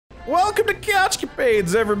Welcome to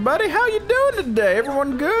CouchCapades, everybody. How you doing today?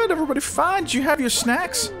 Everyone good? Everybody fine? Did you have your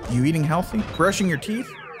snacks? You eating healthy? Brushing your teeth?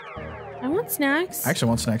 I want snacks. I actually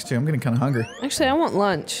want snacks too. I'm getting kind of hungry. Actually, I want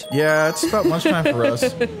lunch. Yeah, it's about lunchtime for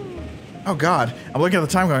us. Oh God, I'm looking at the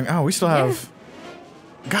time going, oh, we still have...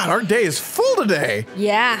 God, our day is full today.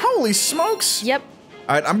 Yeah. Holy smokes. Yep.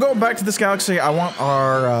 All right, I'm going back to this galaxy. I want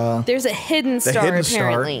our... There's a hidden star,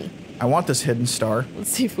 apparently. I want this hidden star. Let's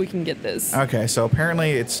see if we can get this. Okay, so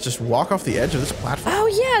apparently it's just walk off the edge of this platform. Oh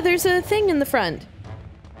yeah, there's a thing in the front.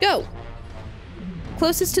 Go.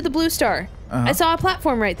 Closest to the blue star. I saw a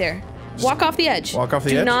platform right there. Walk off the edge. Walk off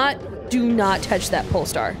the edge? Do not touch that pole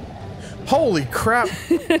star. Holy crap.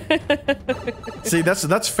 See,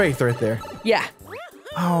 that's faith right there. Yeah.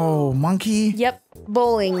 Oh, monkey? Yep.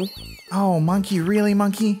 Bowling. Oh, monkey, really,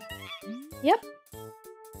 monkey? Yep.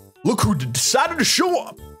 Look who decided to show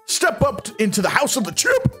up. Step up into the house of the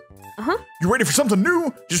chip. Uh-huh. You ready for something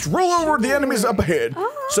new? Just roll over the enemies up ahead.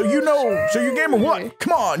 Oh, so you know, sure. so you game or what?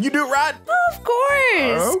 Come on, you do it right. Oh, of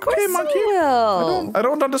course. Okay, Of course monkey. I will. I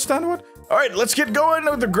don't understand what. All right, let's get going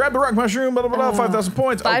with the grab the rock mushroom, blah, blah, blah, 5,000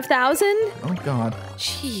 points. 5,000? Oh, God.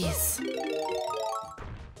 Jeez.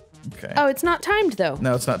 Okay. Oh, it's not timed, though.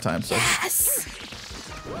 No, it's not time, so. Yes.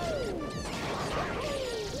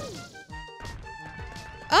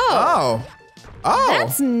 Oh. Oh.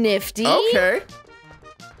 That's nifty. Okay.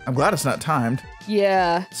 I'm glad it's not timed.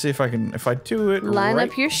 Yeah. See if I can, if I do it Line right,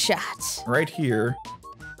 up your shots. right here,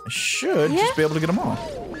 I should just be able to get them all.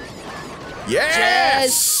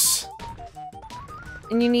 Yes!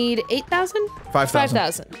 And you need 8,000? 5,000.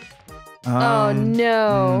 5,000. Oh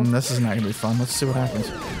no. This is not gonna be fun. Let's see what happens.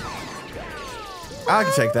 I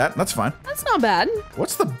can take that. That's fine. That's not bad.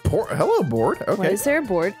 What's the board? Hello, board. Okay. Why is there a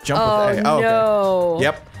board? Jump with A. Oh, no. okay.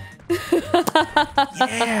 Yep.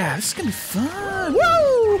 Yeah, this is gonna be fun.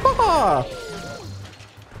 Woo! Ha-ha.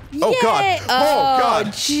 Oh God. Yay. Oh God.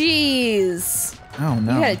 Jeez. Oh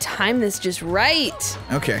no. You gotta time this just right.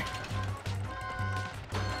 Okay.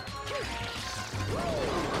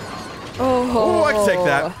 Oh. I can take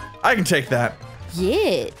that. I can take that.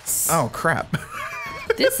 Yes. Oh crap.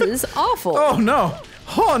 This is awful. Oh no.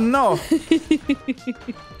 Oh no.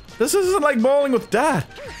 This isn't like bowling with Dad.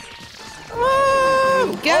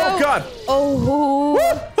 Oh, Go. Oh God. Oh. Woo,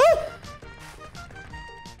 woo.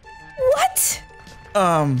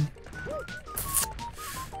 What?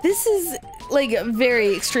 This is like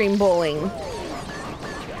very extreme bowling.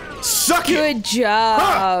 Suck it. Good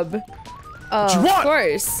job. What you Of want?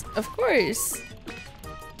 course. Of course.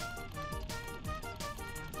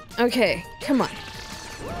 Okay, come on.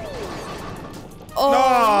 Oh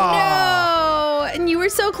no! And you were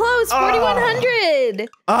so close. 4,100.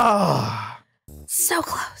 Ah. So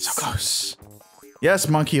close. So close. Yes,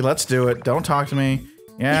 monkey, let's do it. Don't talk to me.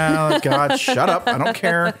 Yeah, God, shut up. I don't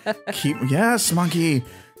care. Yes, monkey.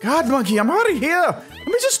 God, monkey, I'm already here. Let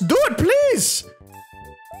me just do it, please.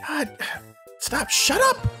 God, stop. Shut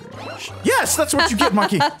up. Yes, that's what you get,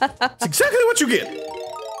 monkey. That's exactly what you get.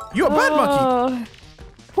 You a bad monkey.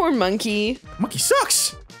 Poor monkey. Monkey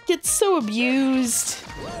sucks. Gets so abused.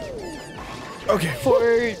 Okay. For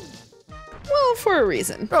a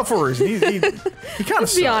reason. Well, for a reason. He kind of sucks.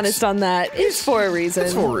 Let's be honest on that. It's for a reason.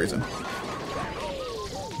 It's for a reason.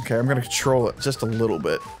 Okay, I'm gonna control it just a little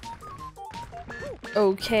bit.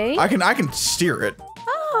 Okay. I can steer it.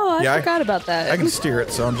 Oh, I forgot about that. I can steer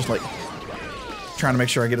it, so I'm just like trying to make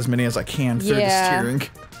sure I get as many as I can through the steering.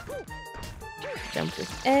 Jump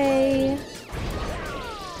with A.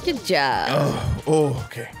 Good job. Oh,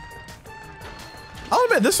 okay. I'll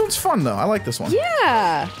admit, this one's fun though. I like this one.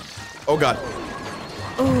 Yeah. Oh God.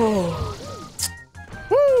 Oh.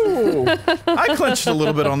 Woo! I clenched a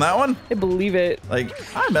little bit on that one. I believe it. Like,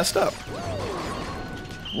 I messed up.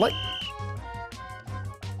 Like,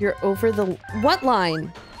 You're over the what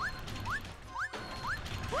line?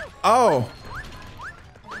 oh.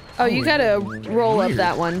 Oh, you gotta roll up weird.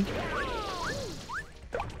 that one.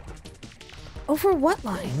 Over what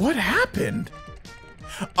line? What happened?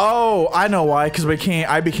 Oh, I know why. Because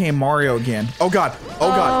I became Mario again. Oh God. Oh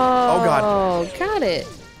God. Oh God. Oh, got it.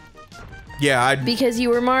 Yeah, Because you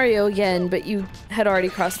were Mario again, but you had already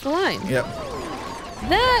crossed the line. Yep.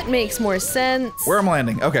 That makes more sense. Where I'm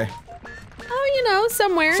landing. Okay. Oh, you know,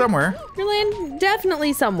 somewhere. Somewhere. You're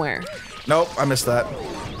definitely somewhere. Nope, I missed that.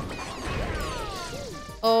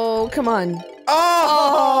 Oh, come on.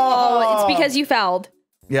 Oh! Oh, it's because you fouled.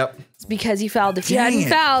 Yep. It's because you fouled. If you Dang hadn't it.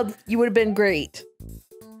 fouled, you would have been great.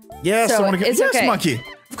 Yes, So I want to get. it's Yes, okay. monkey.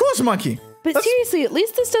 Of course, monkey. But seriously, at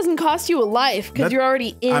least this doesn't cost you a life because you're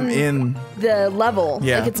already in, I'm in. the level.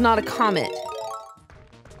 Yeah. Like it's not a comet.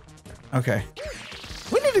 Okay.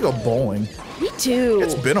 We need to go bowling. Me too.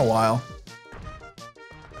 It's been a while.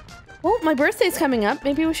 Well, my birthday's coming up.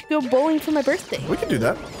 Maybe we should go bowling for my birthday. We can do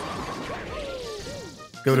that.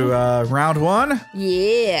 Go to round 1.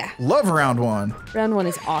 Yeah. Love round 1. Round 1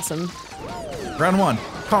 is awesome. Round 1.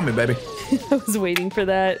 Call me, baby. I was waiting for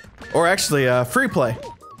that. Or actually, free play.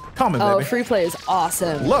 Call me, baby. Oh, free play is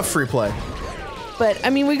awesome. Love free play. But,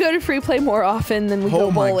 I mean, we go to free play more often than we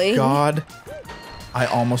go bowling. Oh my god. I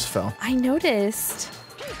almost fell. I noticed.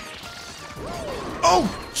 Oh,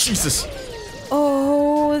 Jesus.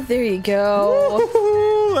 Oh, there you go.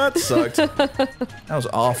 Woo-hoo-hoo, that sucked. That was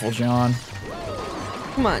awful, John.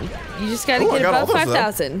 Come on. You just gotta Ooh, get above all those,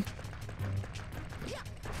 5,000.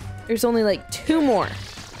 There's only like 2 more.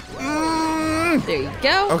 There you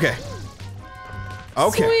go. Okay.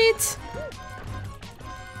 Okay. Sweet.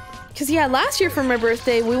 Because, yeah, last year for my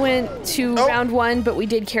birthday, we went to round 1, but we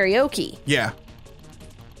did karaoke. Yeah.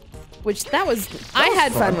 Which, that was I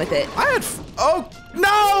had fun with it. I had oh,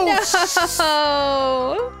 no! No!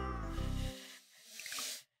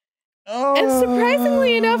 Oh. And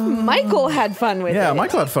surprisingly enough, Michael had fun with it. Yeah,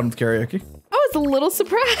 Michael had fun with karaoke. I was a little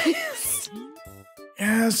surprised.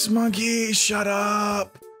 Yes, monkey, shut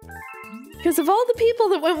up. Because of all the people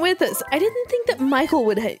that went with us, I didn't think that Michael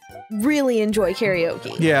would really enjoy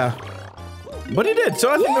karaoke. Yeah. But he did, so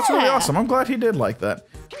I think that's really Yeah. awesome. I'm glad he did like that.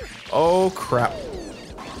 Oh, crap.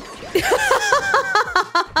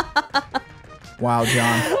 Wow,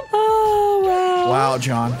 John. Oh, wow. Wow,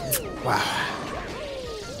 John. Wow.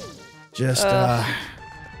 Just,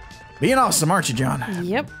 being awesome, aren't you, John?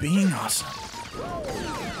 Yep. Being awesome.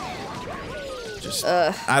 Just,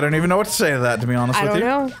 I don't even know what to say to that, to be honest with you. I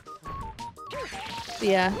don't know.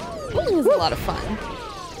 Yeah. Bowling was a lot of fun.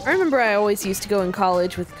 I remember I always used to go in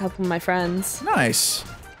college with a couple of my friends. Nice.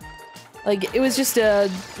 Like, it was just a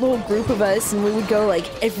little group of us, and we would go, like,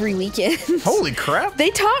 every weekend. Holy crap. They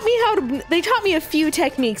taught me a few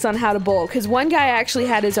techniques on how to bowl, because one guy actually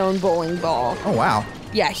had his own bowling ball. Oh, wow.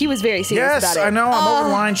 Yeah, he was very serious about it. Yes, I know, I'm over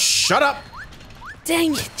the line. Shut up.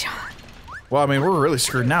 Dang it, John. Well, I mean, we're really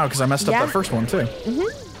screwed now, because I messed up Yeah. that first one, too.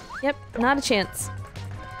 Yep, not a chance.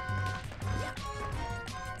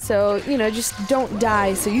 So, you know, just don't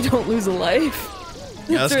die so you don't lose a life.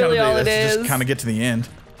 Yeah, That's really all it is. Just kind of get to the end.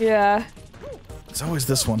 Yeah. It's always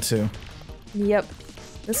this one, too. Yep.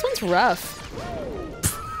 This one's rough.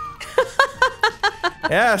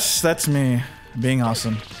 Yes, that's me. Being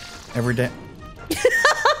awesome. Every day.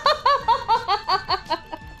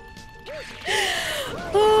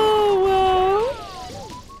 Oh, wow.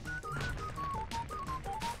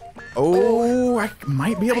 Oh, I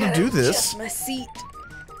might be able to do this. Adjust my seat.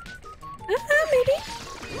 Maybe.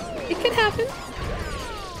 It could happen.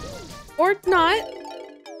 Or not.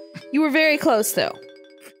 You were very close, though.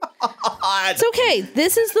 It's okay.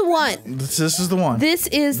 This is the one. This is the one. This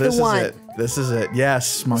is the one. This is it. This is it.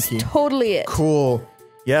 Yes, monkey. Totally it. Cool.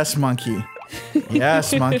 Yes, monkey.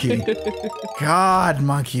 Yes, monkey. God,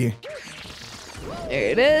 monkey.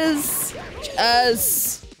 There it is.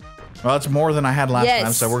 Just. Well, it's more than I had last Yes.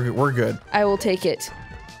 time, so we're good. I will take it.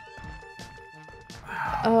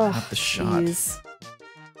 Oh, Not the shot. jeez.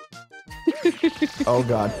 Oh,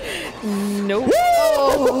 God. Nope.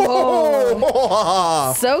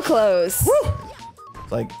 Oh, so close.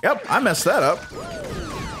 Like, yep, I messed that up.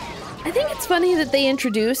 I think it's funny that they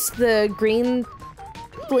introduced the green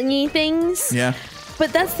blingy things. Yeah.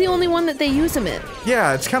 But that's the only one that they use them in.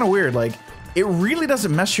 Yeah, it's kind of weird. Like, it really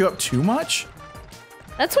doesn't mess you up too much.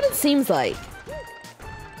 That's what it seems like.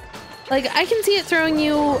 Like, I can see it throwing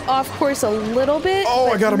you off course a little bit, Oh,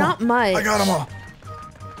 but I got them not all. much. I got them all.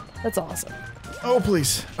 That's awesome. Oh,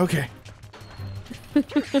 please. Okay.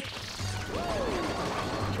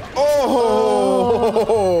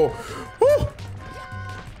 Oh! Woo.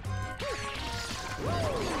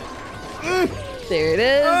 There it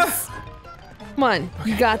is. Come on,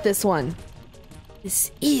 you got this one. This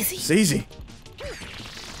is easy. It's easy.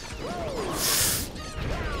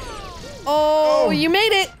 Oh, you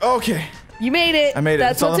made it. Okay. You made it. I made it.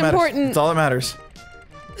 That's all what's that matters. important. That's all that matters.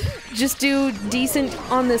 Just do decent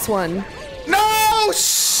on this one. No! Are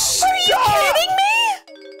you kidding me?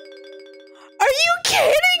 Are you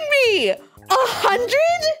kidding me? 100?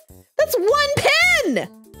 That's 1 pen!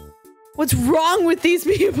 What's wrong with these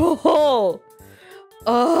people?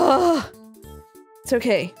 Ugh. It's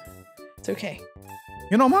okay. It's okay.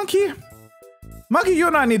 You know, Monkey? Monkey, you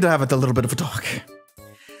and I need to have a little bit of a talk.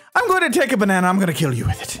 I'm going to take a banana. I'm going to kill you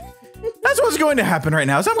with it. That's what's going to happen right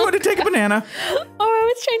now. Is I'm going to take a banana. Oh, I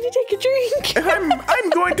was trying to take a drink. And I'm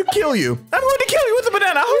going to kill you. I'm going to kill you with a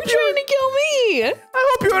banana. I hope You're trying to kill me. I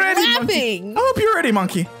hope you're ready, Monkey. Laughing. I hope you're ready,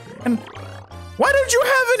 Monkey. And why don't you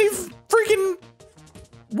have any freaking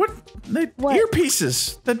What? What?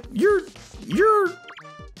 Earpieces. That you're.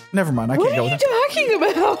 Never mind. I What can't go are with you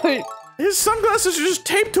that. talking about? His sunglasses are just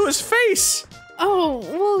taped to his face. Oh,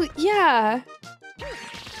 well, yeah.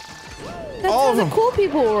 That's All how of the them. cool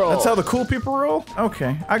people roll. That's how the cool people roll?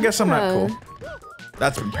 Okay. I guess I'm not cool.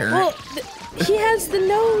 That's apparent. Well, he has the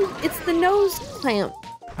nose. It's the nose clamp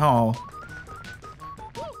Oh.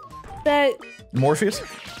 that. Morpheus?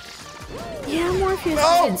 Yeah, Morpheus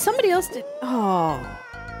Oh! did. Somebody else did. Oh.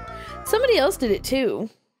 Somebody else did it too.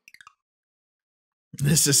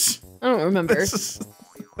 This is. I don't remember. This is.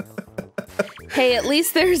 Hey, at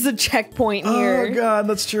least there's a checkpoint here. Oh god,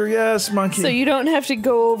 that's true. Yes, monkey. So you don't have to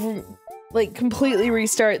go over, like, completely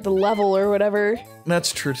restart the level or whatever.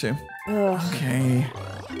 That's true too. Ugh. Okay.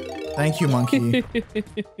 Thank you, monkey.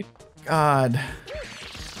 God.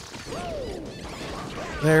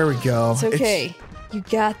 There we go. It's okay. You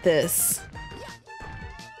got this.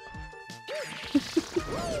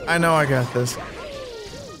 I know I got this.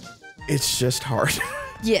 It's just hard.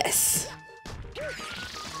 Yes.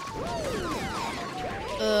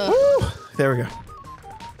 Woo! There we go.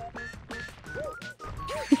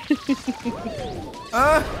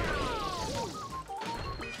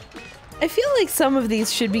 I feel like some of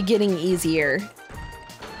these should be getting easier.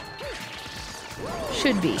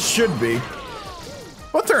 Should be. Should be.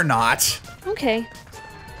 But they're not. Okay.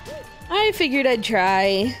 I figured I'd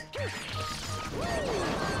try.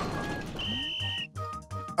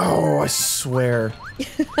 Oh, I swear.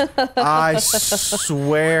 I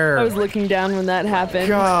swear. I was looking down when that happened.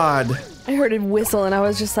 God. I heard a whistle and I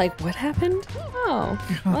was just like, what happened? Oh.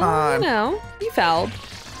 Well, God. you know, you fouled.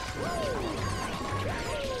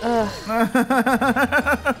 Ugh.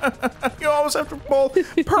 You always have to bowl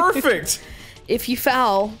perfect. If you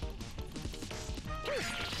foul.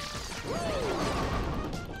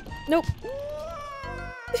 Nope.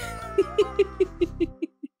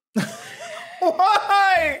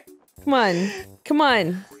 Why? Come on. Come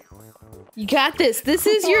on. You got this. This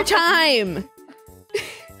is your time.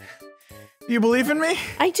 Do you believe in me?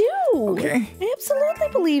 I do. Okay. I absolutely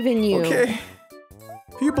believe in you. Okay.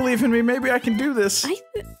 If you believe in me, maybe I can do this.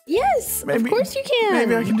 Yes, Maybe, of course you can.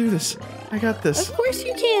 Maybe I can do this. I got this. Of course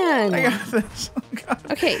you can. I got this. Oh,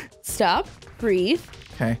 God. Okay, stop. Breathe.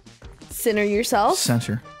 Okay. Center yourself.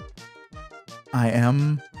 Center. I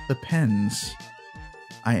am the pens.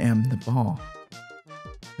 I am the ball.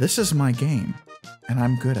 This is my game, and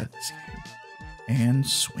I'm good at this game. And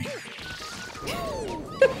swing.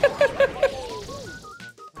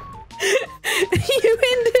 You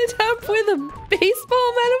ended up with a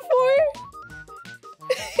baseball metaphor?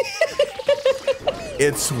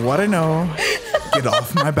 It's what I know. Get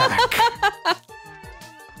off my back.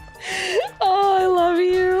 Oh, I love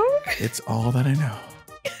you. It's all that I know.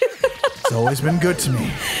 It's always been good to me.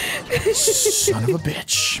 Son of a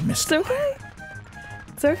bitch, It's Mr. okay.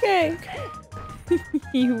 It's okay.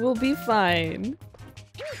 You will be fine.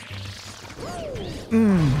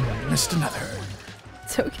 Missed another.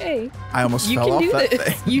 It's okay. I almost You fell can off do that this.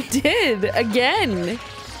 thing. You did again.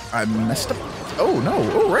 I messed up. Oh no!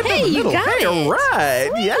 Oh, right Hey, down the you middle. got Hey, it. all right.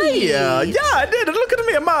 Sweet. Yeah. I did it. Look at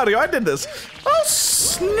me, Mario. I did this. Oh,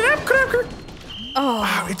 snap cracker! Oh,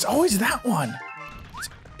 Wow, it's always that one.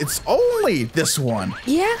 It's only this one.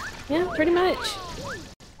 yeah, pretty much.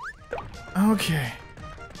 Okay.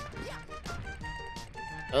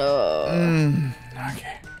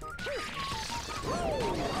 Okay.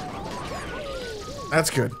 That's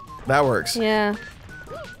good. That works. Yeah.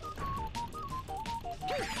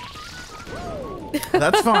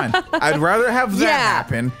 That's fine. I'd rather have that Yeah.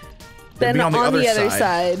 happen than Then be on the other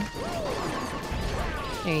side.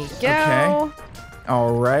 There you go. Okay.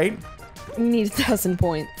 All right. You need 1,000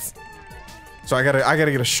 points. So I gotta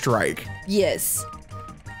get a strike. Yes.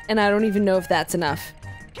 And I don't even know if that's enough.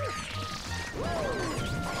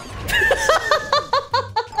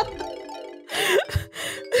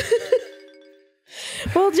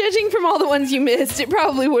 Well, judging from all the ones you missed, it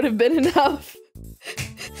probably would have been enough.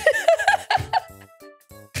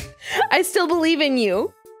 I still believe in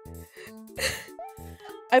you.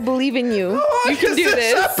 I believe in you. You can do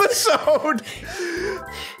this. Episode.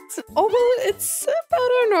 It's about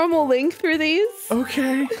our normal length for these.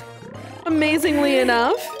 Okay. Amazingly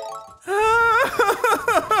enough.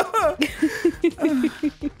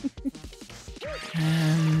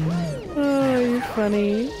 Oh, you're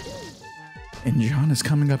funny. And John is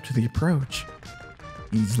coming up to the approach.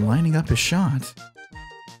 He's lining up his shot.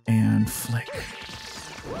 And flick.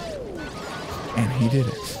 And he did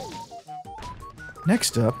it.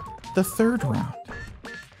 Next up, the third round.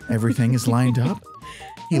 Everything is lined up.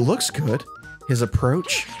 He looks good. His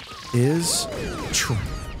approach is true.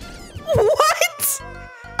 What?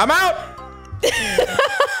 I'm out.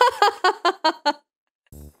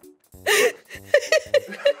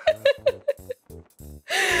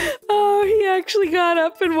 Oh, he actually got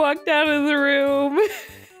up and walked out of the room.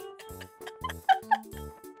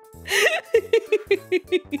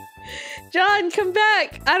 John, come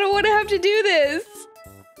back. I don't want to have to do this.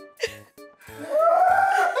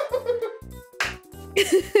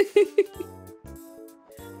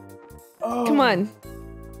 Oh. Come on.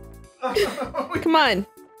 Come on.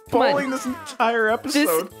 Bowling this entire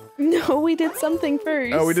episode. No, we did something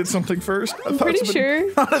first. Oh, we did something first? I'm pretty sure. I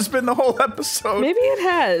thought it's been the whole episode. Maybe it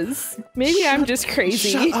has. Maybe I'm just crazy.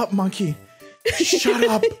 Shut up, monkey. Shut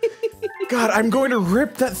up. God, I'm going to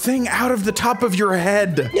rip that thing out of the top of your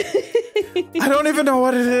head. I don't even know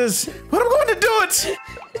what it is, but I'm going to do it.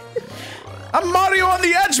 I'm Mario on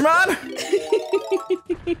the edge, man.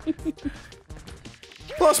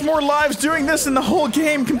 Plus more lives doing this than the whole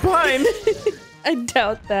game combined. I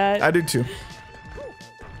doubt that. I do too.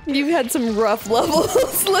 You've had some rough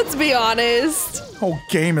levels, let's be honest. Whole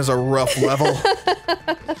game is a rough level.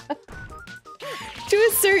 To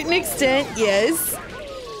a certain extent, yes.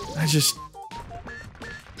 I just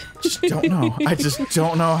don't know. I just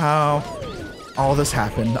don't know how all this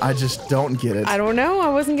happened. I just don't get it. I don't know. I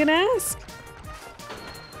wasn't gonna ask.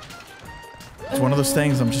 It's one of those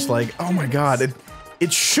things I'm just like, oh my god,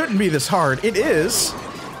 it shouldn't be this hard. It is,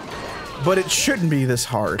 but it shouldn't be this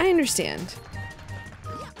hard. I understand.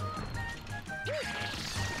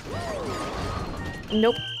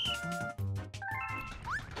 Nope.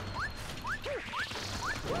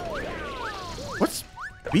 What's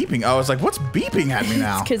beeping? I was like, what's beeping at me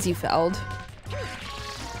now? It's because you failed.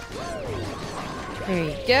 There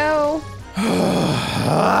you go.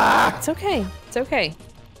 It's okay. It's okay.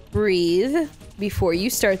 Breathe before you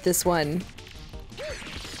start this one.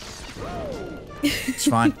 It's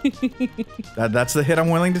fine. That's the hit I'm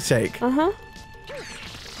willing to take. Uh-huh.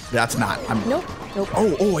 That's not. Nope. Nope.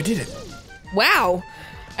 Oh, I did it. Wow.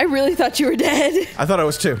 I really thought you were dead. I thought I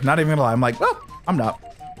was too. Not even gonna lie. I'm like, well, I'm not.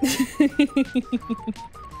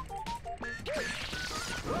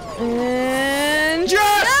 And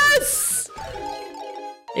yes!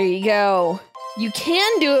 There you go. You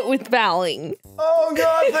can do it with bowling. Oh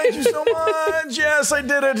god, thank you so much. Yes, I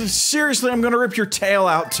did it. Seriously, I'm gonna rip your tail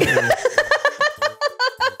out too.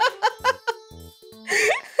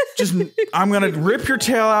 I'm gonna rip your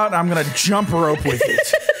tail out and I'm gonna jump rope with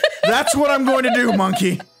it. That's what I'm going to do,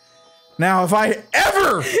 monkey. Now, if I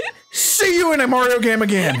ever see you in a Mario game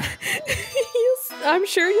again. I'm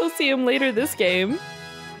sure you'll see him later this game.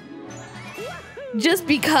 Just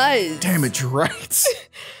because. Damn it, you're right.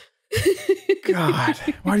 God,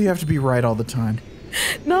 why do you have to be right all the time?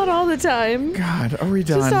 Not all the time. God, are we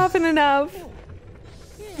done? Just often enough.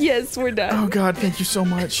 Yes, we're done. Oh God, thank you so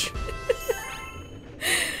much.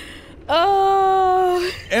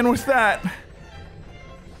 Oh. And with that,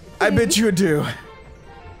 I bid you adieu.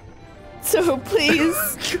 So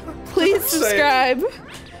please, please subscribe.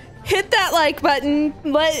 Hit that like button.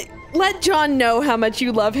 Let John know how much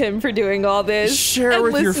you love him for doing all this. Share and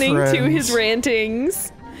with your friends. listening to his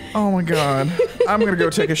rantings. Oh my God. I'm gonna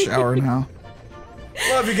go take a shower now.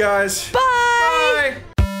 Love you guys. Bye.